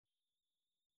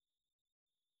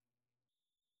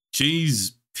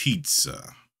Cheese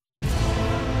pizza.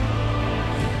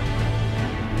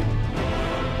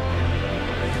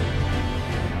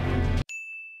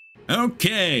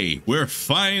 Okay, we're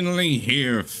finally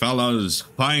here, fellas.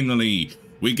 Finally,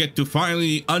 we get to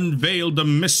finally unveil the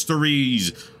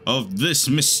mysteries of this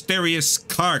mysterious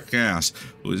carcass,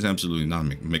 who is absolutely not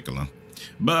Miquella.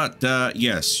 But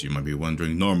yes, you might be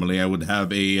wondering, normally I would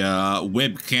have a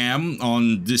webcam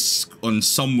on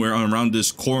somewhere around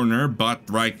this corner, but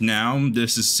right now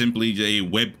this is simply a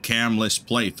webcamless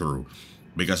playthrough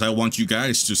because I want you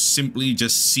guys to simply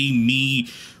just see me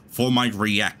for my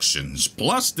reactions.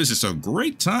 Plus, this is a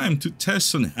great time to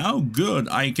test on how good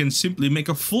I can simply make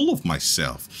a fool of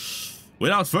myself.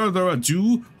 Without further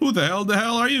ado, who the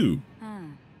hell are you?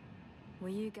 Were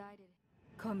you guided?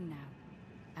 Come now.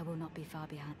 I will not be far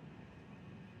behind.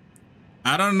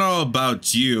 I don't know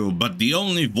about you, but the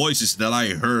only voices that I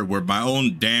heard were my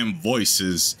own damn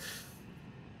voices.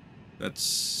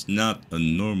 That's not a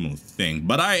normal thing,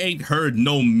 but I ain't heard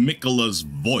no Miquella's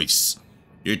voice.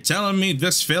 You're telling me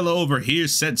this fellow over here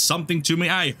said something to me?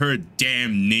 I heard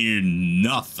damn near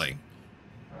nothing.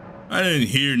 I didn't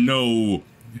hear no,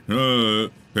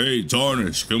 hey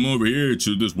Tarnish, come over here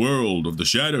to this world of the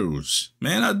shadows.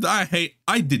 Man,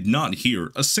 I did not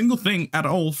hear a single thing at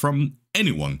all from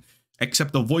anyone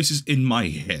except the voices in my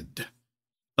head.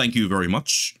 Thank you very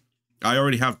much. I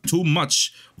already have too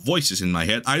much voices in my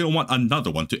head. I don't want another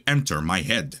one to enter my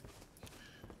head.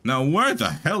 Now, where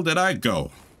the hell did I go?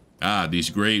 Ah, these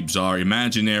graves are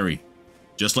imaginary.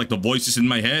 Just like the voices in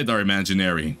my head are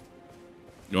imaginary.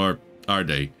 Or are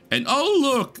they? And oh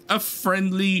look, a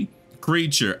friendly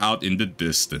creature out in the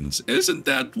distance. Isn't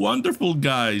that wonderful,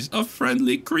 guys? A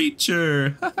friendly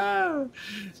creature. I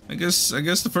guess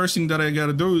the first thing that I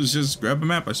gotta do is just grab a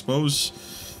map, I suppose.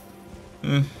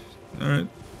 Alright.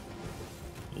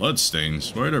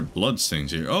 Bloodstains. Where are there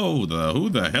bloodstains here? Oh, who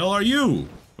the hell are you?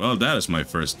 Well, that is my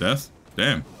first death.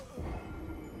 Damn.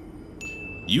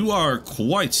 You are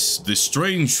quite the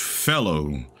strange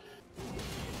fellow.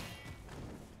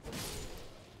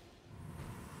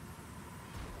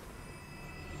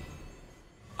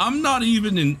 I'm not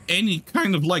even in any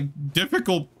kind of like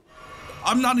difficult.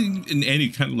 I'm not in any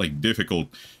kind of like difficult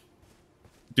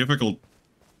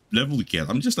level yet.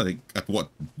 I'm just like at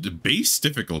what, the base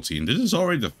difficulty, and this is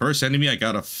already the first enemy I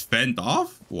gotta fend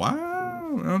off.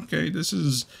 Wow. Okay, this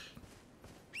is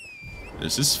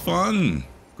fun.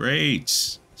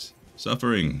 Great.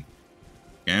 Suffering.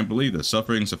 Can't believe that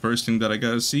suffering's the first thing that I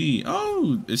gotta see.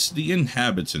 Oh, it's the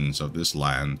inhabitants of this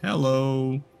land.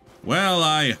 Hello. Well,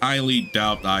 I highly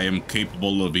doubt I am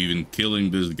capable of even killing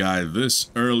this guy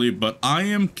this early, but I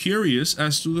am curious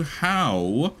as to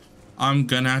how I'm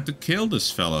gonna have to kill this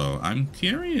fellow. I'm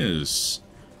curious.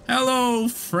 Hello,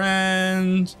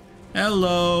 friend.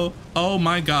 Hello. Oh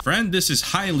my god. Friend, this is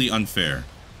highly unfair.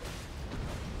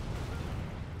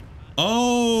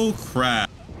 Oh, crap.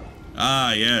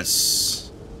 Ah,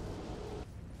 yes.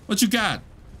 What you got?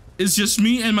 It's just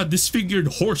me and my disfigured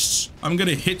horse. I'm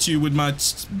gonna hit you with my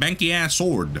banky ass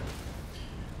sword.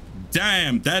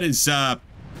 Damn, that is, I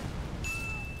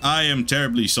am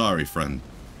terribly sorry, friend.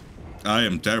 I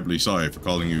am terribly sorry for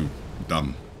calling you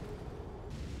dumb.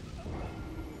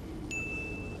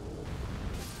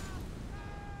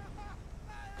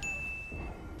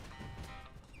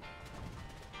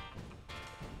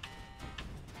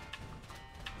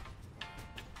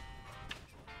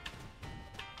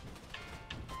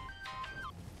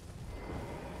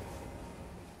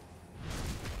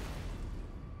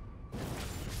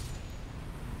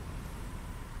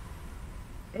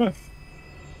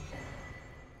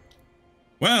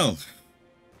 Well,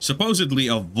 supposedly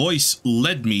a voice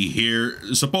led me here.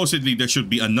 Supposedly there should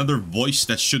be another voice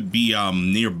that should be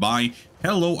nearby.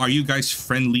 Hello, are you guys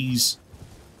friendlies?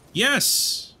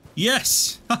 Yes.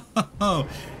 Yes.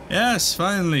 Yes,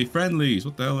 finally friendlies.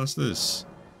 What the hell is this?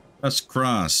 That's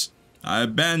cross. I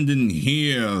abandon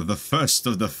here the first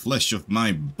of the flesh of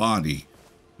my body.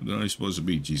 What am I supposed to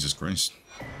be? Jesus Christ.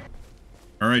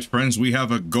 Alright, friends, we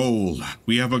have a goal.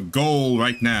 We have a goal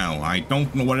right now. I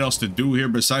don't know what else to do here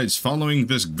besides following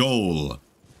this goal.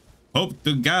 Hope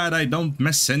to God I don't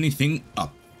mess anything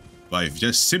up by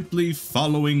just simply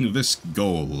following this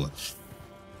goal.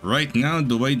 Right now,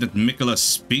 the way that Miquella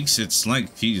speaks, it's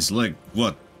like he's like,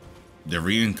 what? The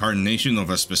reincarnation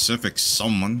of a specific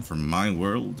someone from my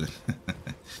world?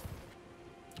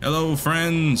 Hello,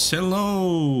 friends.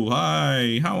 Hello.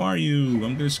 Hi. How are you?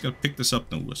 I'm just gonna pick this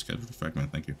up. No, schedule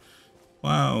fragment. Thank you.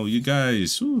 Wow, you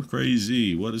guys. Ooh,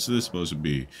 crazy. What is this supposed to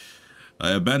be?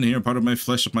 I abandon here part of my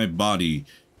flesh of my body.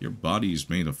 Your body is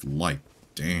made of light.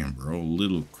 Damn, bro. A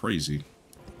little crazy.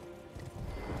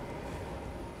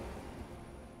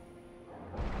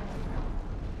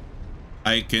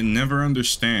 I can never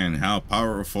understand how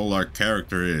powerful our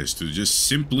character is to just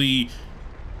simply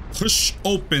push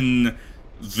open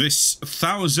this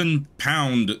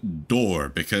 1,000-pound door,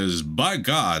 because by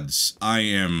gods, I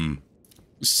am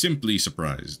simply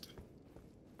surprised.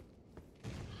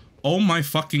 Oh my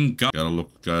fucking god.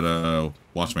 Gotta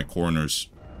watch my corners.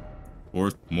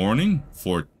 Fourth morning?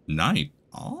 Fourth night?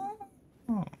 Oh.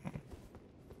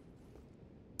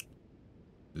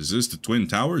 Is this the Twin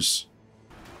Towers?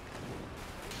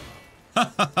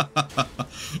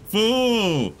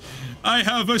 Fool! I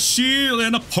have a shield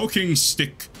and a poking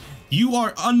stick. You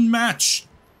are unmatched.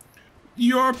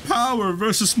 Your power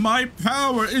versus my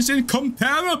power is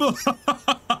incomparable.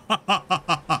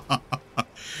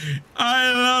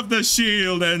 I love the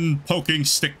shield and poking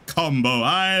stick combo.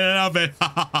 I love it.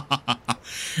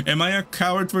 Am I a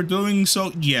coward for doing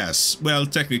so? Yes. Well,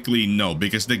 technically no,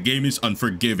 because the game is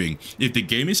unforgiving. If the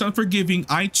game is unforgiving,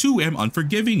 I too am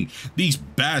unforgiving. These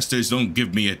bastards don't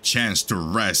give me a chance to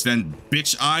rest, and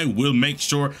bitch, I will make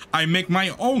sure I make my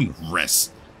own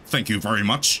rest. Thank you very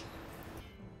much.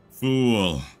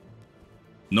 Fool.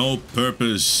 No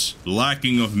purpose,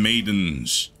 lacking of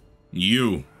maidens.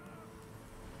 You.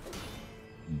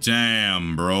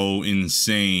 Damn, bro,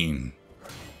 insane.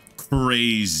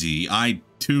 Crazy. I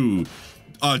too.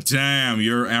 Damn,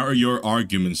 your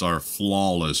arguments are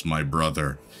flawless, my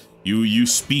brother. You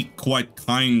speak quite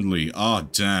kindly. Oh,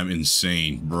 damn,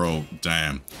 insane, bro.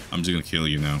 Damn. I'm just gonna kill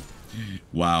you now.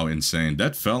 Wow, insane.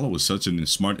 That fellow was such a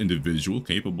smart individual,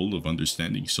 capable of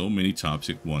understanding so many topics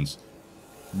at once.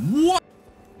 What?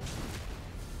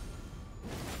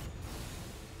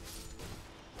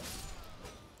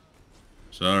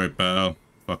 Sorry, pal.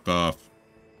 Fuck off.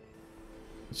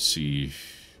 Let's see.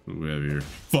 What do we have here?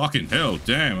 Fucking hell,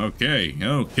 damn. Okay,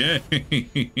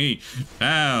 okay.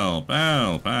 Pal.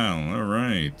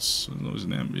 Alright.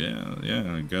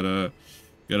 Yeah.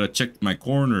 Gotta check my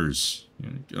corners.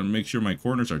 Gotta make sure my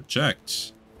corners are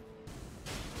checked.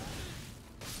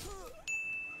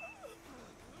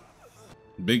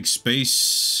 Big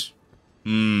space.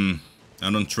 I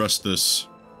don't trust this.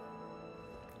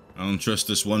 I don't trust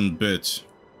this one bit.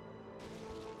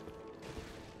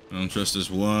 I don't trust this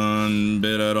one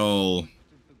bit at all.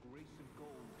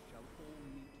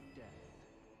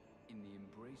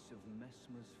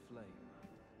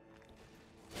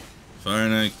 Fire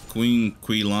Knight Queen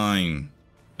Queeline.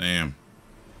 Damn.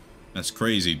 That's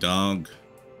crazy, dog.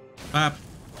 Bap.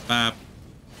 Bap.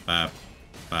 Bap.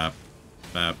 Bap.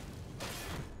 Bap.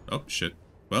 Oh, shit.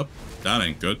 Well, that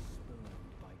ain't good.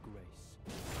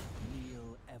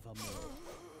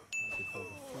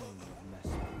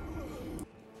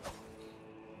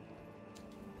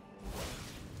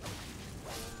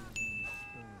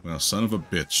 Well, son of a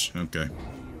bitch. Okay.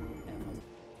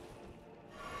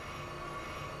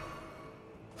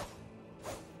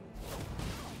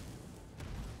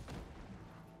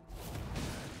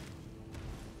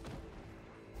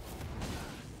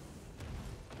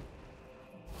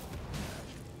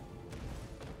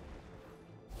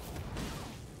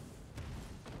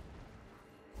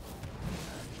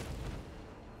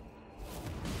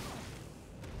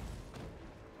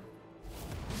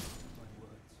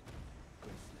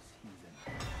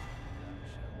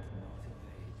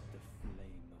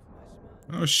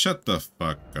 Oh, shut the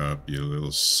fuck up, you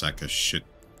little sack of shit.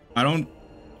 I don't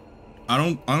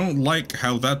like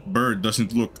how that bird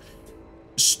doesn't look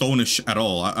stonish at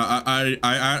all. I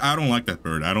don't like that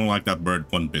bird. I don't like that bird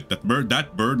one bit. That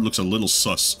bird looks a little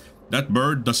sus. That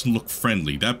bird doesn't look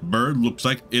friendly. That bird looks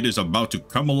like it is about to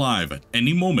come alive at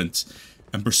any moment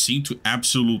and proceed to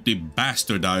absolutely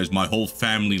bastardize my whole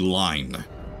family line.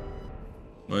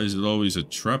 Why is it always a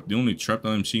trap? The only trap that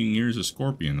I'm seeing here is a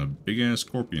scorpion, a big ass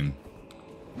scorpion.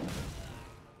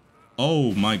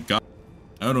 Oh my god.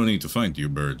 I don't need to fight you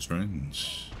birds, right?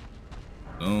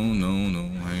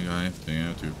 No. I have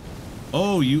to.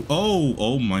 Oh, you.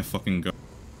 Oh my fucking god.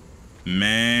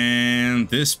 Man,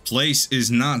 this place is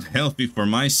not healthy for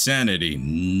my sanity.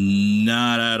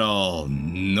 Not at all.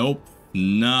 Nope.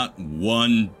 Not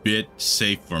one bit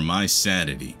safe for my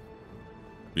sanity.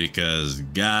 Because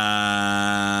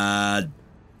god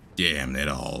damn it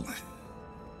all.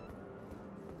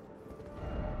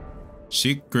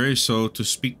 Seek grace, so to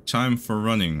speak time for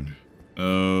running.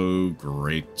 Oh,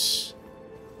 great.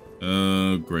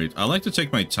 Oh, great. I like to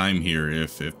take my time here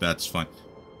if that's fine.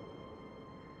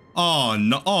 Oh,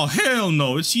 no. Oh, hell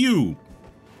no. It's you.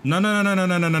 No.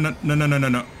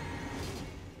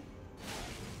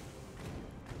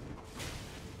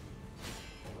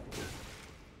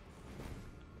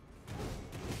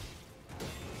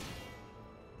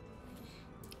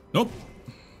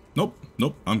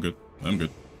 Nope. I'm good.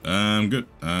 I'm good.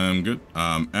 I'm good.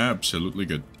 I'm absolutely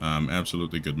good. I'm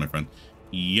absolutely good, my friend.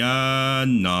 Yeah,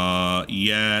 nah,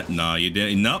 yeah, nah, you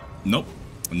didn't. Nope, nope,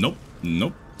 nope,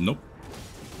 nope, nope,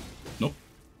 nope.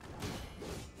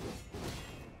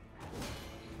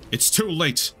 It's too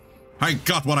late. I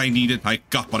got what I needed. I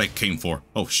got what I came for.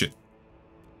 Oh, shit.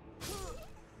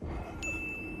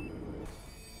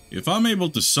 If I'm able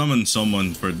to summon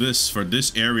someone for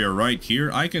this area right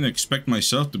here, I can expect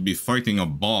myself to be fighting a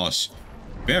boss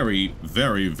very,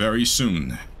 very, very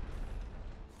soon.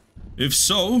 If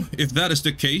so, if that is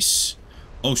the case...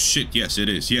 Oh shit, yes it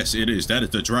is, yes it is, that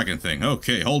is the dragon thing.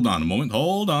 Okay, hold on a moment,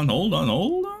 hold on, hold on,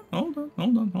 hold on, hold on,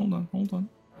 hold on, hold on, hold on.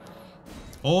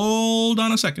 Hold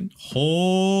on a second,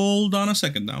 hold on a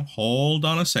second now, hold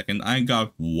on a second. I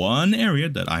got one area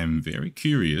that I am very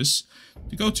curious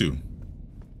to go to.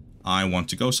 I want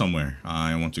to go somewhere.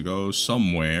 I want to go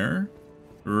somewhere.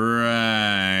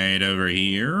 Right over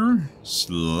here.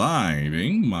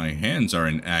 Sliding. My hands are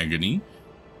in agony.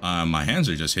 My hands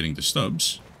are just hitting the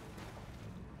stubs.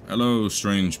 Hello,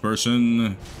 strange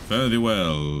person. Fare thee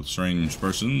well, strange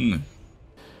person.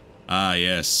 Ah,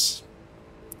 yes.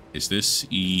 Is this?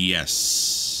 Yes.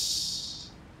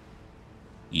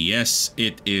 Yes,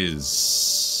 it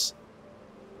is.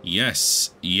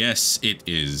 Yes, yes, it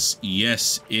is.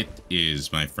 Yes, it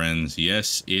is, my friends.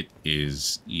 Yes, it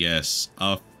is. Yes,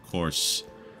 of course.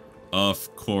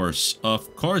 Of course.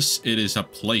 Of course, it is a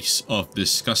place of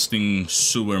disgusting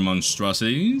sewer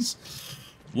monstrosities.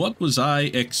 What was I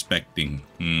expecting?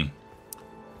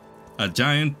 A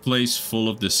giant place full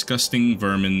of disgusting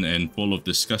vermin and full of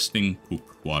disgusting poop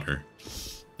water.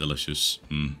 Delicious.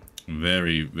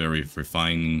 Very, very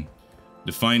refining.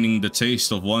 Defining the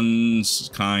taste of one's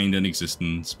kind and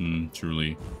existence.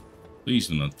 Truly. Please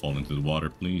do not fall into the water.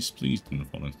 Please, please do not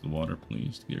fall into the water.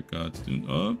 Please, dear God.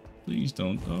 Oh, please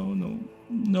don't. Oh, no.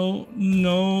 No,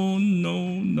 no,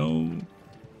 no, no.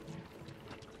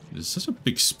 It's such a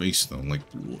big space, though. Like,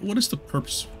 what is the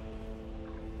purpose?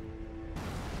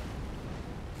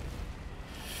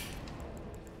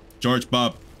 George,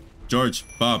 Bob. George,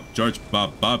 Bob. George,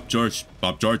 Bob. Bob, George.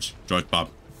 Bob, George. George, Bob.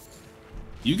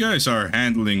 You guys are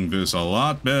handling this a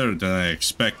lot better than I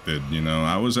expected. You know,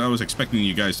 I was expecting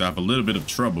you guys to have a little bit of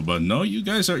trouble, but no, you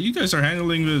guys are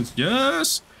handling this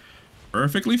just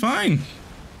perfectly fine,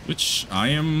 which I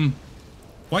am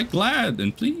quite glad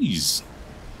and pleased.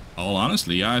 All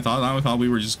honestly, I thought we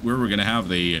were gonna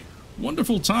have a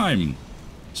wonderful time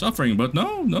suffering, but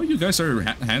no, you guys are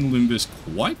handling this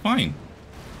quite fine.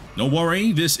 No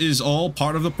worry, this is all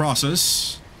part of the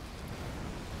process.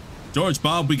 George,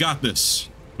 Bob, we got this.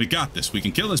 We got this. We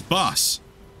can kill this boss.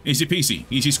 Easy peasy.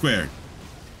 Easy squared.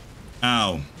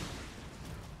 Ow.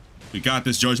 We got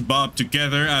this, George and Bob,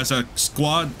 together as a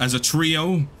squad, as a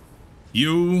trio.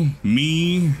 You,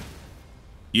 me.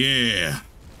 Yeah.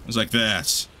 It's like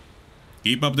that.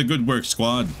 Keep up the good work,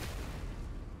 squad.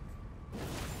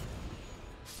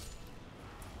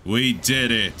 We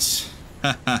did it.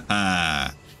 Ha ha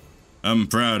ha. I'm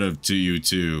proud of you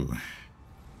two.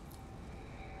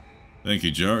 Thank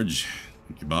you, George.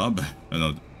 Thank you, Bob.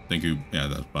 No, thank you. Yeah,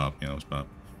 that was Bob. Yeah, that was Bob.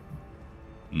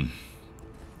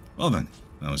 Well then,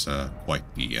 that was quite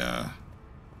the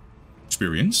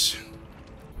experience.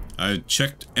 I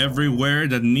checked everywhere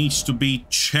that needs to be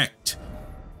checked.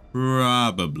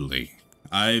 Probably.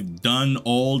 I've done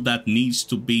all that needs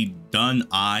to be done.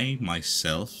 I,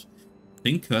 myself,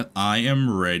 think that I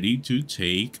am ready to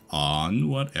take on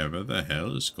whatever the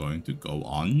hell is going to go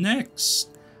on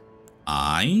next.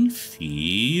 I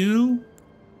feel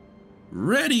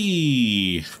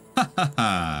ready. Ha ha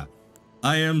ha.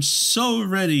 I am so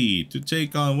ready to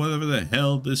take on whatever the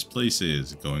hell this place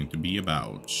is going to be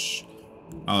about.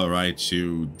 Alright,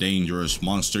 you dangerous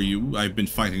monster, you. I've been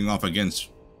fighting off against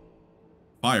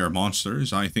fire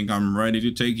monsters. I think I'm ready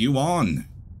to take you on.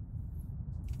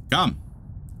 Come.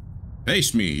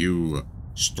 Face me, you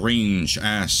strange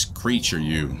ass creature,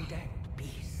 you.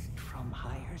 Beast from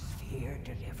higher sphere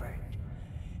delivered.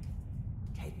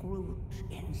 Take root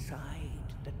inside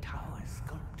the tower's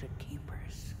sculpted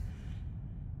keepers.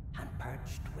 And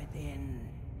perched within,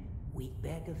 we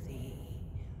beg of thee,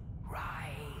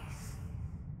 rise.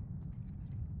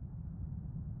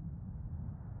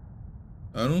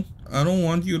 I don't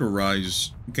want you to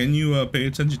rise. Can you pay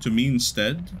attention to me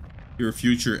instead? Your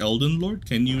future Elden Lord?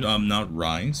 Can you not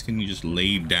rise? Can you just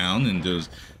lay down and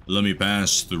just let me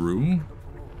pass through?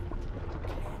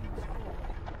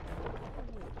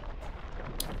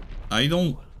 I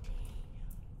don't...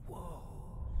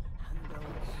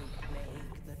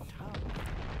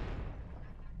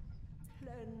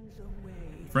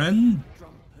 Friend?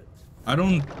 I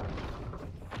don't...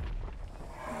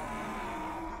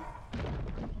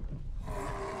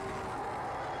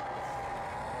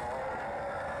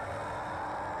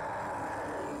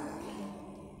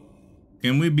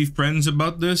 Can we be friends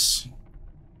about this?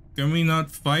 Can we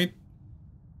not fight?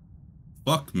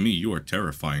 Fuck me, you are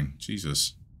terrifying.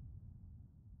 Jesus.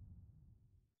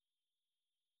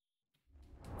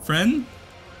 Friend?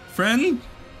 Friend?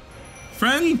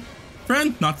 Friend?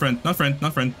 Friend? Not friend, not friend,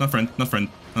 not friend, not friend, not friend,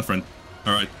 not friend.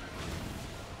 Alright.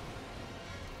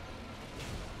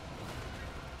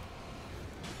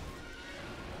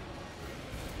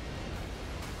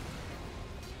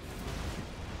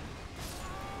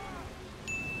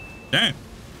 Damn.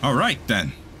 Alright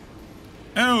then.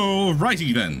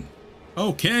 Alrighty then.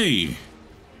 Okay.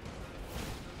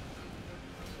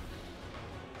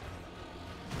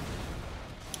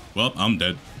 Well, I'm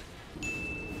dead.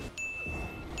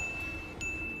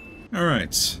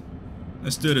 Alright.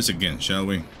 Let's do this again, shall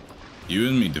we? You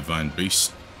and me, divine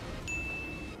beast.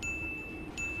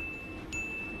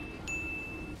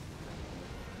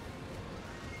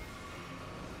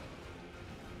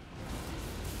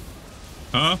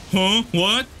 Huh?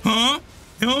 What? Huh?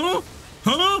 Huh?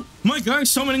 Huh? My guy's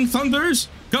summoning thunders?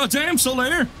 Goddamn,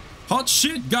 Solaire! Hot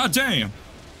shit, goddamn!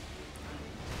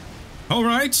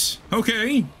 Alright,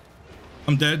 okay.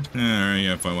 I'm dead. Alright,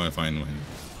 yeah, fine.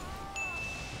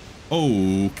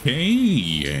 Okay,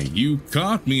 you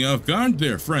caught me off guard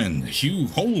there, friend. You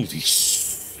holy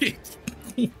shit.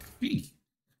 Okay.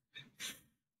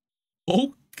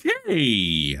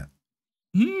 Okay.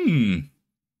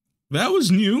 That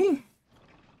was new.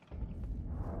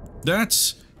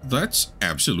 That's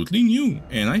absolutely new,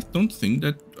 and I don't think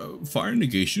that fire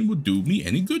negation would do me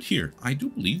any good here. I do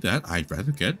believe that I'd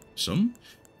rather get some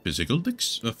physical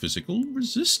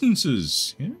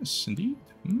resistances. Yes, indeed.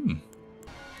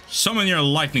 Summon your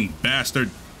lightning,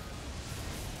 bastard.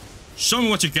 Show me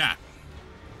what you got.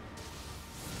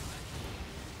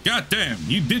 God damn,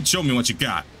 you did show me what you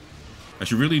got. I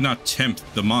should really not tempt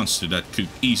the monster that could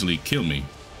easily kill me.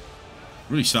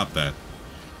 Really stop that.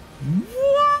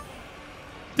 What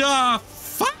the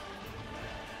fuck?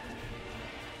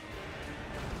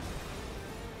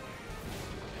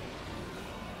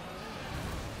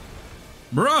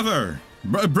 Brother!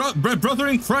 Brother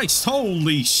in Christ,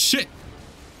 holy shit!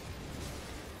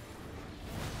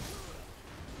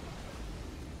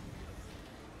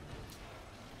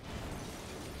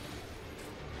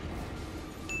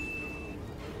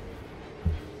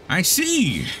 I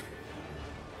see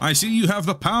you have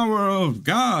the power of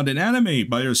God and anime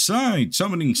by your side,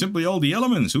 summoning simply all the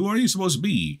elements. Who are you supposed to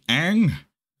be? Aang?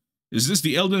 Is this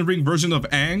the Elden Ring version of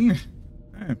Aang?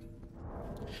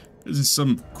 This is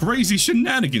some crazy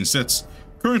shenanigans that's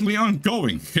currently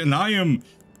ongoing, and I am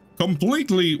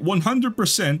completely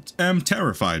 100% am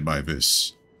terrified by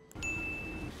this.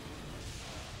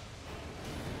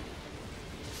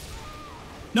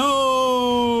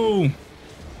 No!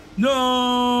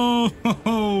 No!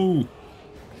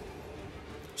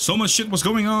 So much shit was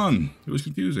going on. It was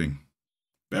confusing.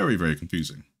 Very, very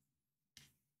confusing.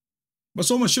 But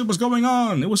so much shit was going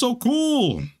on. It was so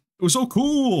cool. It was so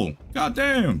cool. God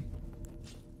damn.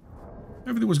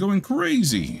 Everything was going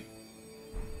crazy.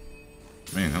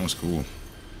 Man, that was cool.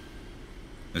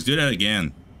 Let's do that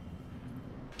again.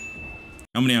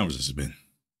 How many hours has it been?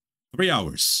 3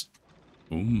 hours.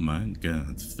 Oh my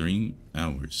god, 3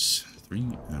 hours.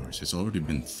 3 hours. It's already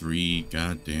been 3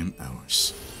 goddamn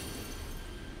hours.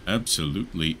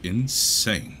 Absolutely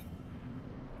insane.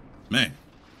 Man.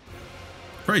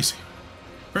 Crazy.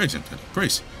 Crazy, I'm telling you.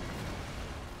 Crazy.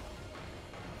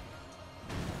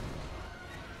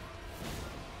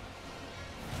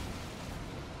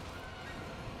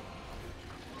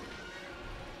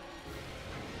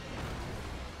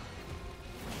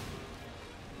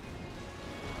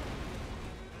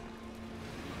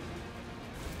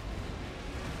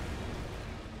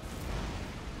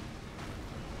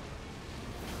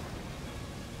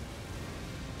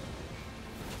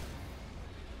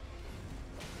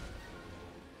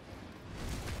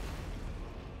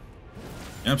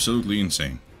 Absolutely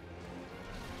insane.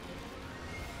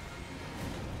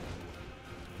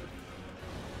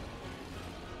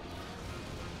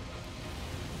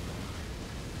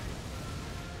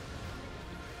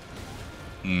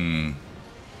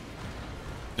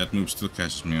 That move still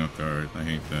catches me off guard. I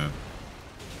hate that.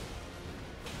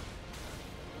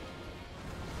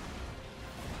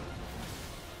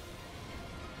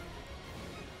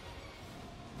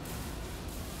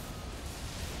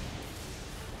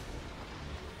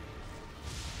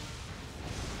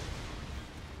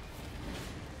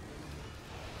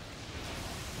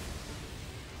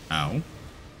 Ow.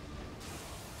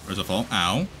 First of all,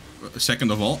 ow.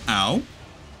 Second of all, ow.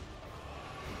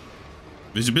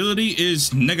 Visibility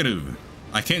is negative.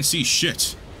 I can't see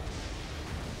shit.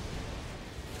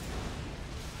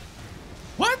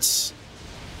 What?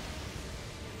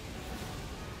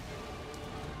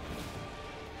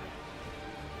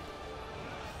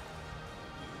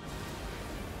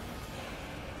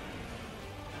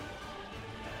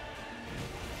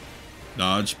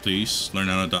 Dodge, please. Learn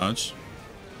how to dodge.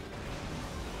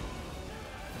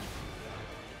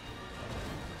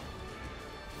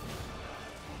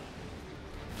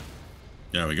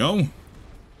 There we go.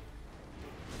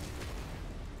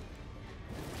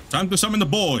 Time to summon the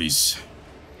boys.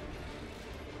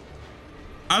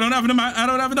 I don't have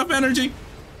enough energy.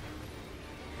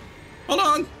 Hold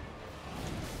on.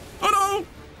 Oh no.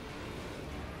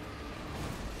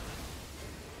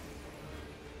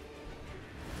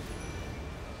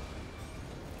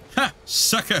 Ha!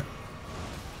 Sucker!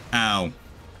 Ow.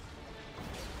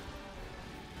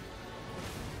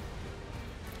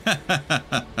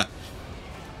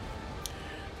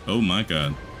 Oh my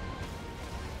god.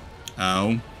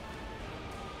 Ow.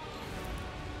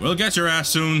 We'll get your ass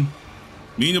soon.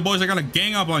 Me and the boys are gonna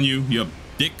gang up on you, you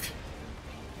dick.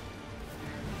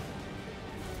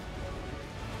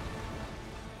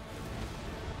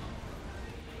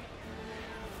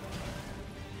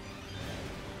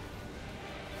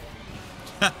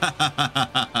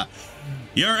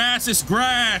 Your ass is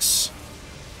grass.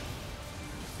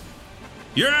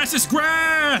 Your ass is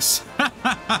grass.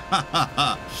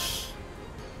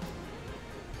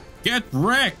 Get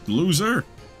wrecked, loser.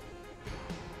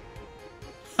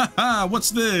 Haha,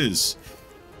 what's this?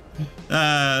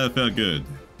 Felt good.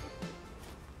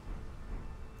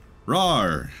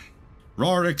 Roar.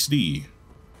 Roar XD.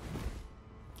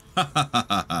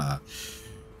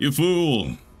 You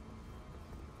fool.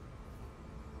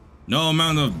 No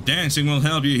amount of dancing will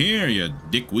help you here, you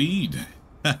dickweed.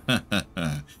 Man,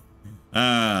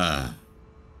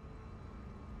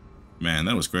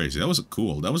 that was crazy. That was a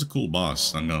cool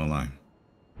boss, I'm gonna lie.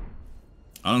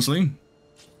 Honestly,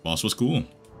 boss was cool.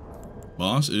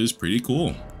 Boss is pretty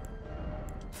cool.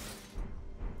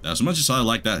 As much as I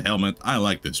like that helmet, I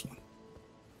like this one.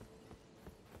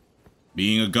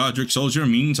 Being a Godric soldier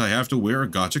means I have to wear a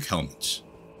Godric helmet.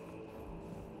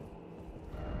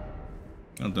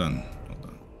 Well done. Well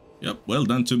done. Yep, well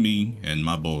done to me and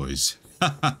my boys.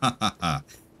 I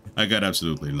got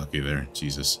absolutely lucky there.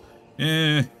 Jesus.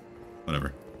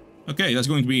 Whatever. Okay, that's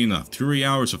going to be enough. 3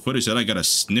 hours of footage that I gotta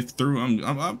sniff through.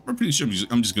 I'm pretty sure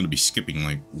I'm just gonna be skipping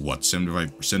like what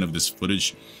 75% of this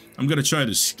footage. I'm gonna try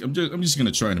to. I'm just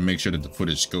gonna try to make sure that the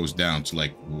footage goes down to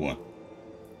like what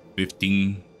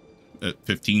 15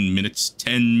 minutes,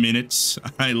 10 minutes.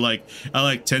 I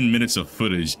like 10 minutes of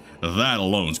footage. That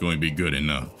alone is going to be good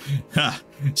enough. Ha!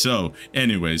 So,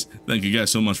 anyways, thank you guys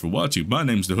so much for watching. My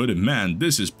name's the Hooded Man.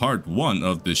 This is part 1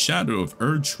 of the Shadow of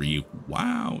Erdtree.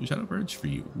 Wow, Shadow of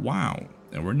Erdtree. Wow.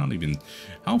 And we're not even...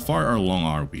 How far along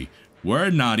are we? We're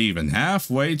not even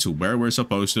halfway to where we're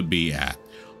supposed to be at.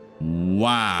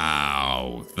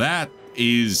 Wow. That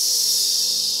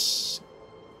is...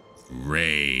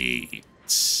 great.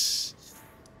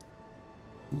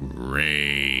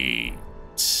 Great.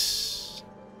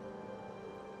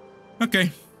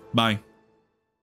 Okay, bye.